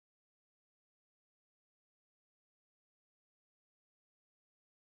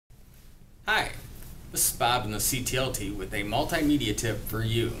Hi, this is Bob in the CTLT with a multimedia tip for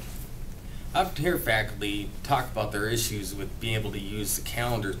you. I often hear faculty talk about their issues with being able to use the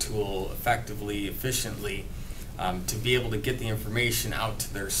calendar tool effectively, efficiently, to be able to get the information out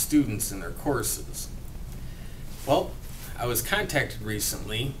to their students in their courses. Well, I was contacted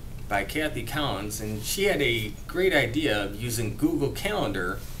recently by Kathy Collins, and she had a great idea of using Google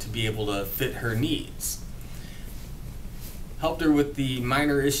Calendar to be able to fit her needs. Helped her with the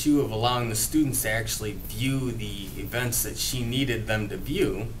minor issue of allowing the students to actually view the events that she needed them to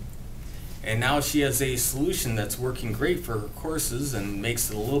view. And now she has a solution that's working great for her courses and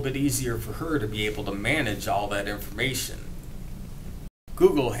makes it a little bit easier for her to be able to manage all that information.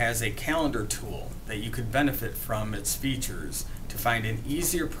 Google has a calendar tool that you could benefit from its features to find an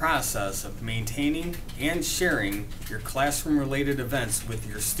easier process of maintaining and sharing your classroom-related events with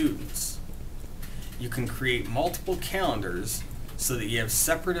your students. You can create multiple calendars so that you have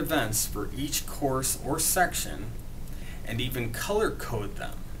separate events for each course or section, and even color code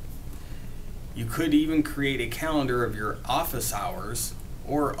them. You could even create a calendar of your office hours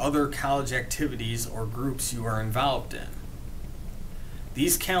or other college activities or groups you are involved in.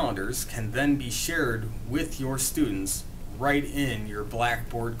 These calendars can then be shared with your students right in your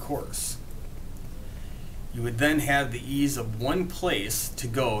Blackboard course. You would then have the ease of one place to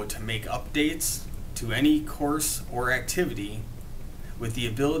go to make updates to any course or activity, with the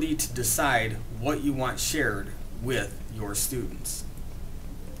ability to decide what you want shared with your students.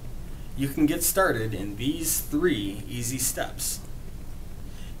 You can get started in these 3 easy steps.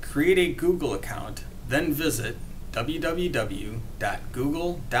 Create a Google account, then visit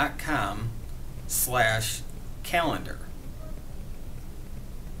www.google.com/calendar.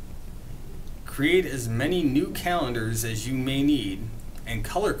 Create as many new calendars as you may need and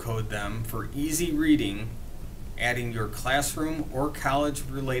color code them for easy reading, adding your classroom or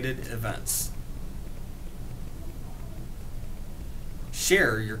college-related events.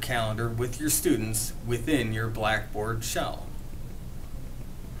 Share your calendar with your students within your Blackboard shell.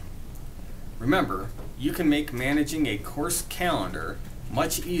 Remember, you can make managing a course calendar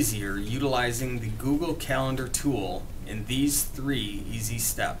much easier utilizing the Google Calendar tool in these 3 easy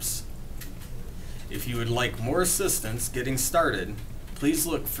steps. If you would like more assistance getting started, please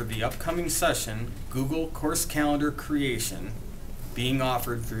look for the upcoming session, Google Course Calendar Creation, being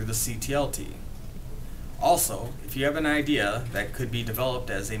offered through the CTLT. Also, if you have an idea that could be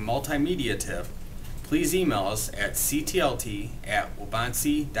developed as a multimedia tip, please email us at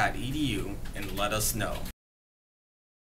ctlt@waubonsee.edu and let us know.